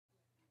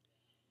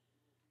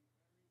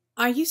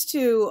I used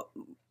to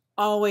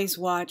always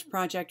watch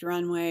Project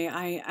Runway.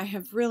 I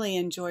have really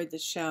enjoyed the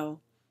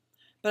show,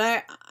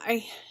 but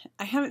I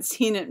haven't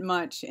seen it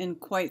much in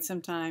quite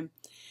some time.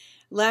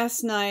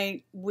 Last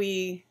night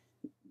we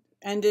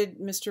ended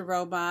Mr.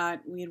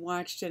 Robot. We had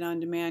watched it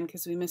on demand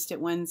because we missed it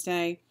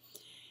Wednesday.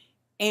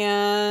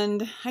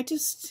 And I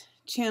just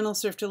channel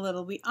surfed a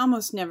little. We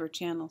almost never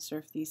channel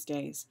surf these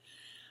days.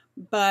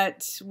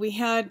 But we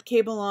had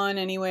cable on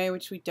anyway,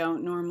 which we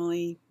don't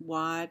normally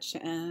watch,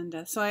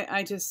 and so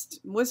I just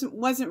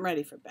wasn't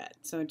ready for bed.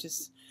 So I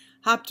just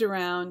hopped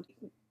around.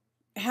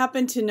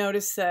 Happened to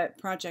notice that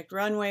Project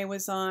Runway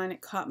was on.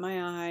 It caught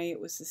my eye. It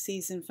was the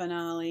season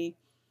finale,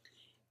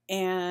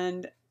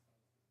 and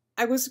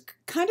I was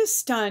kind of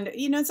stunned.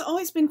 You know, it's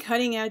always been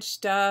cutting edge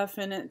stuff,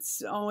 and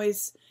it's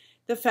always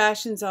the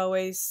fashion's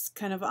always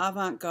kind of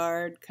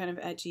avant-garde, kind of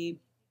edgy.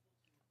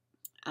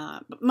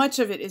 But much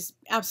of it is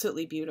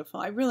absolutely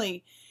beautiful. I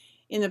really,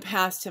 in the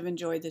past, have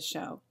enjoyed the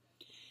show.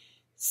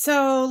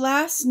 So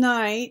last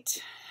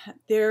night,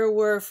 there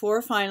were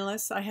 4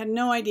 finalists. I had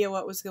no idea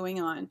what was going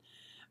on,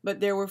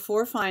 but there were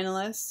 4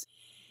 finalists,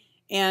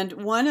 and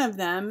one of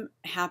them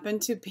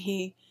happened to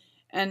be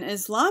an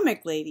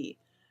Islamic lady.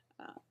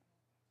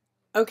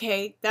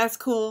 Okay, that's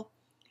cool,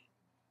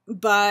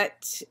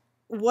 but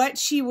what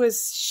she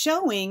was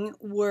showing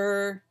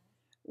were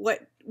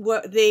what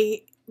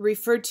they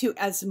referred to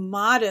as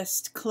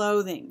modest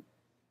clothing.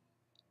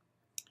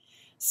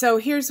 So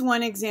here's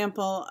one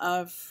example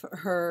of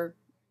her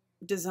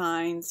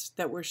designs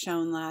that were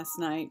shown last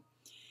night.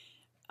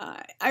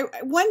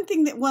 One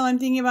thing that while I'm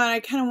thinking about it, I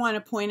kind of want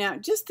to point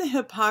out just the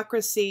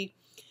hypocrisy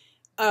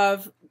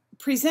of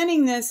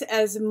presenting this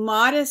as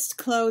modest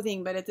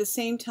clothing, but at the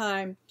same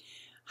time,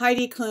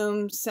 Heidi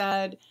Klum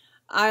said,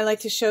 "I like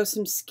to show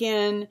some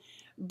skin,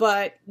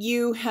 but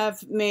you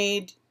have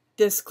made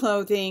this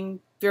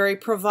clothing very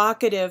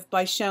provocative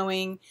by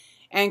showing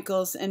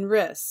ankles and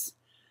wrists."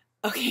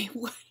 Okay,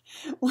 what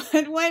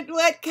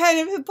kind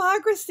of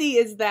hypocrisy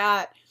is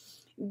that?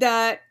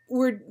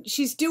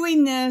 She's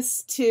doing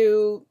this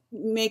to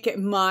make it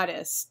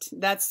modest.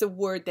 That's the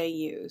word they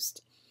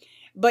used.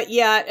 But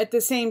yet, at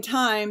the same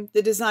time,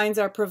 the designs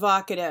are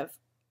provocative.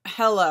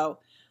 Hello.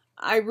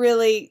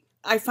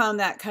 I found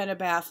that kind of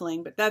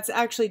baffling, but that's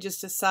actually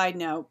just a side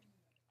note,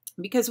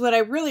 because what I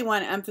really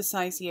want to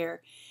emphasize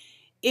here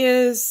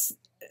is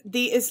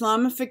the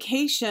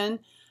Islamification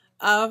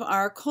of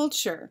our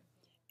culture.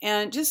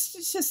 And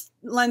just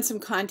lend some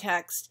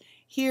context,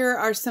 here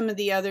are some of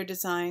the other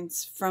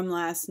designs from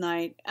last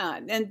night,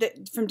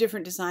 from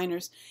different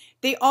designers.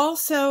 They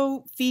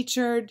also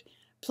featured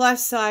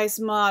plus-size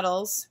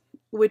models,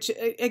 which,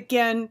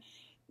 again,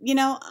 you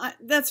know,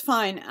 that's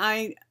fine.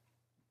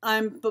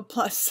 I'm a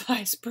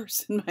plus-size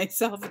person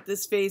myself at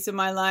this phase of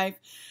my life.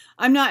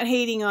 I'm not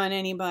hating on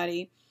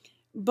anybody,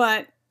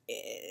 but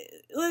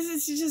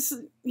it's just,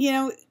 you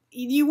know,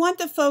 you want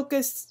the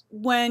focus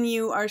when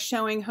you are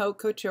showing haute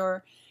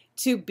couture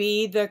to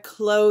be the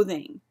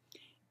clothing,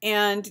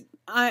 and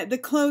the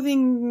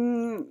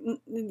clothing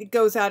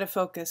goes out of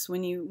focus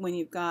when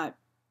you've got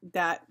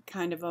that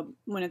kind of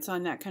when it's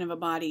on that kind of a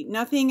body.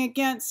 Nothing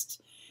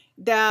against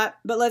that,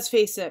 but let's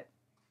face it,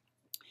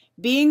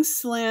 being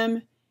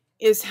slim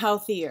is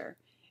healthier.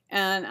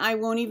 And I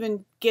won't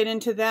even get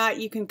into that.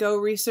 You can go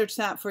research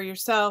that for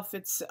yourself.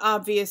 It's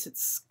obvious,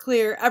 it's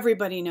clear,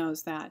 everybody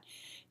knows that.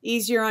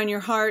 Easier on your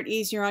heart,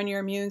 easier on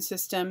your immune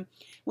system.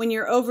 When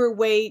you're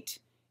overweight,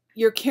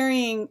 you're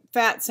carrying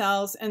fat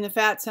cells, and the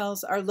fat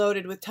cells are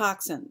loaded with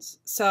toxins.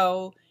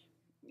 So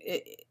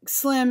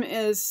slim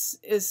is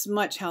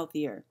much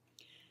healthier.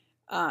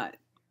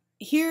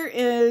 Here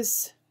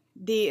is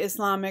the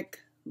Islamic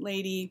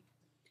lady.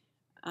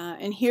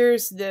 And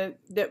here's the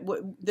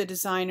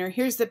designer.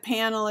 Here's the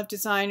panel of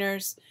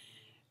designers.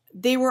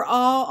 They were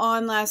all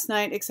on last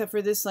night except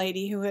for this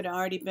lady who had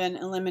already been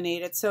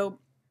eliminated. So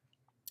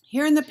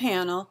here in the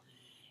panel,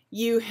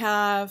 you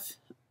have,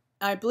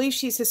 I believe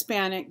she's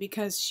Hispanic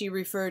because she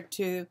referred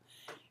to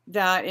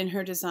that in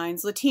her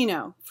designs.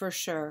 Latino, for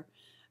sure.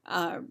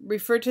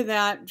 Referred to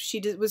that. She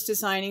was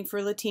designing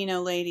for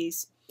Latino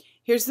ladies.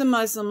 Here's the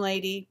Muslim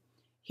lady.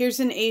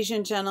 Here's an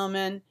Asian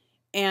gentleman.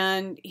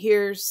 And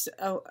here's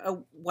a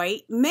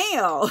white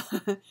male.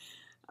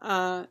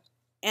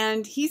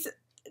 And he's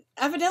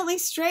evidently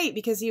straight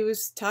because he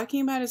was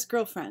talking about his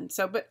girlfriend.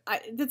 So, but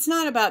it's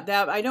not about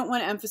that. I don't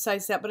want to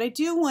emphasize that, but I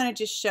do want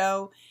to just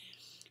show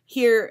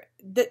here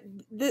that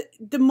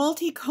the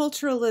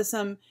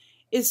multiculturalism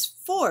is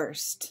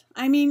forced.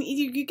 I mean,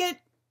 you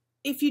get,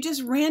 if you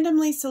just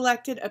randomly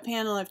selected a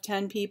panel of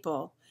 10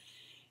 people,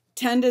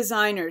 10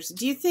 designers,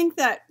 do you think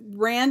that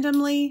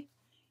randomly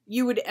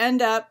you would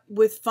end up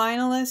with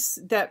finalists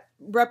that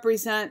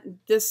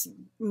represent this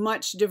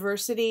much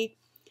diversity?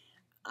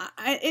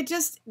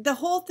 The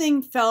whole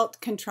thing felt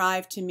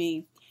contrived to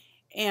me.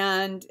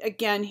 And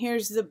again,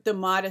 here's the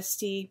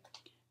Modesty.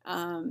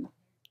 And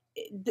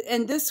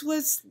this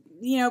was,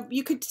 you know,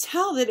 you could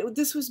tell that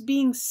this was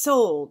being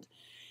sold.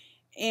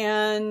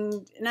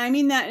 And I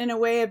mean that in a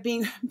way of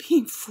being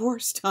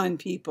forced on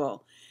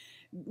people.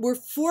 We're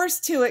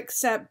forced to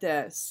accept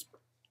this.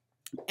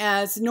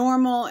 as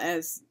normal,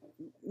 as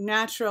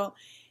natural.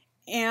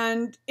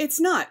 And it's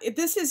not.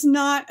 This is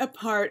not a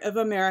part of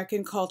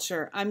American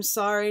culture. I'm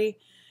sorry.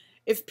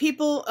 If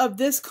people of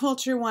this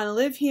culture want to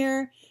live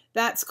here,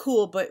 that's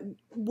cool. But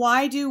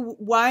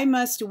why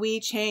must we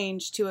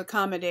change to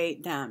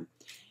accommodate them?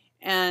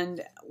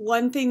 And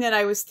one thing that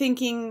I was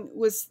thinking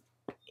was,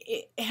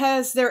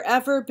 has there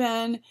ever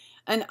been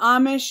an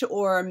Amish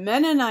or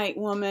Mennonite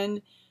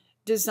woman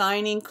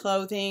designing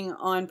clothing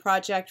on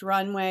Project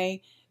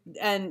Runway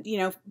and,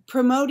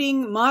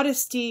 promoting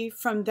modesty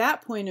from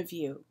that point of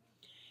view,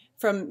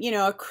 from,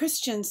 a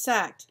Christian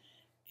sect?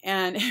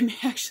 And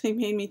it actually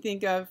made me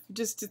think of,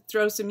 just to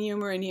throw some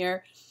humor in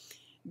here,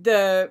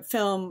 the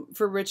film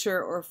For Richer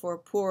or For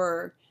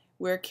Poorer,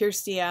 where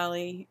Kirstie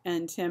Alley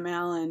and Tim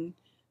Allen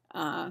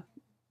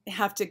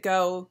have to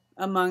go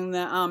among the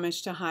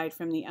Amish to hide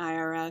from the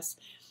IRS.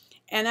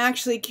 And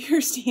actually,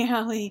 Kirstie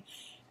Alley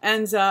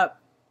ends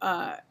up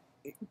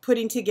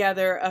putting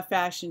together a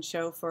fashion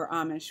show for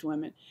Amish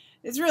women.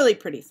 It's really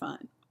pretty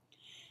fun.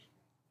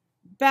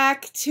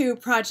 Back to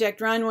Project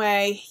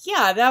Runway.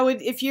 Yeah, that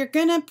would, if you're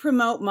going to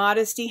promote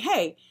modesty,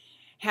 hey,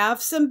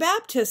 have some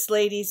Baptist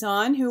ladies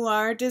on who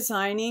are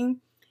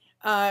designing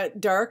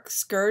dark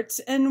skirts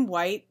and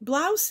white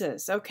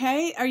blouses,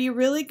 okay? Are you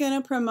really going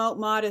to promote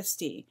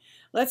modesty?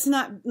 Let's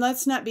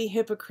not be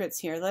hypocrites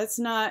here. Let's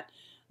not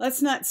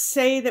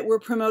say that we're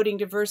promoting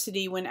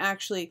diversity when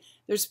actually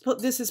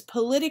this is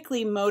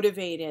politically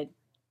motivated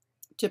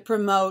to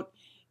promote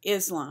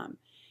Islam.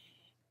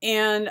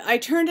 And I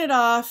turned it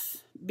off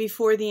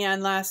before the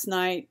end last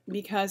night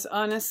because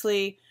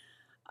honestly,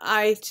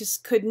 I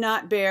just could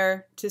not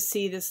bear to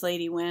see this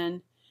lady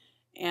win.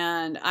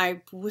 And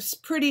I was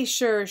pretty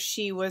sure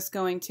she was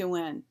going to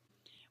win.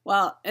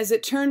 Well, as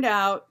it turned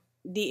out,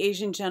 the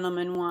Asian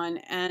gentleman won,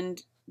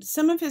 and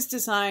some of his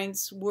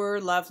designs were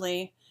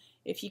lovely.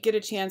 If you get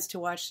a chance to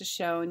watch the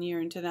show and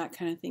you're into that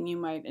kind of thing, you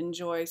might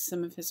enjoy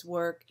some of his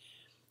work.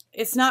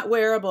 It's not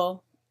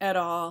wearable at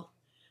all,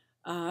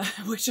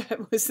 which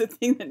was the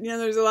thing that,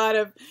 there's a lot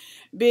of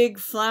big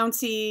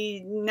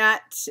flouncy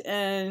net,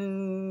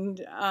 and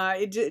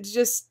it's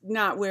just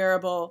not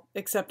wearable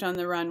except on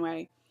the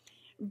runway.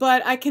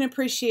 But I can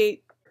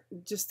appreciate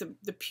just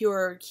the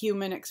pure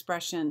human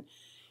expression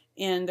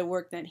in the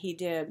work that he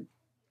did.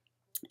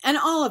 And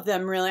all of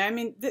them, really. I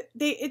mean,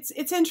 it's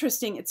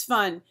interesting. It's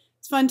fun.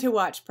 It's fun to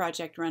watch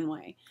Project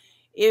Runway.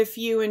 If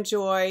you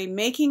enjoy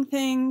making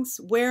things,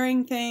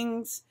 wearing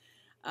things,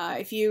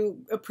 if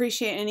you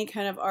appreciate any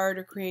kind of art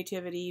or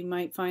creativity, you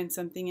might find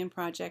something in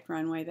Project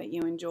Runway that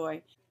you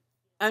enjoy.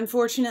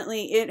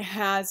 Unfortunately, it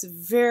has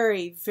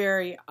very,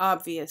 very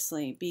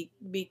obviously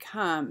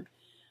become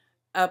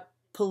a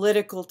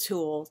political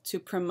tool to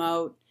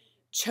promote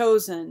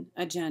chosen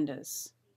agendas.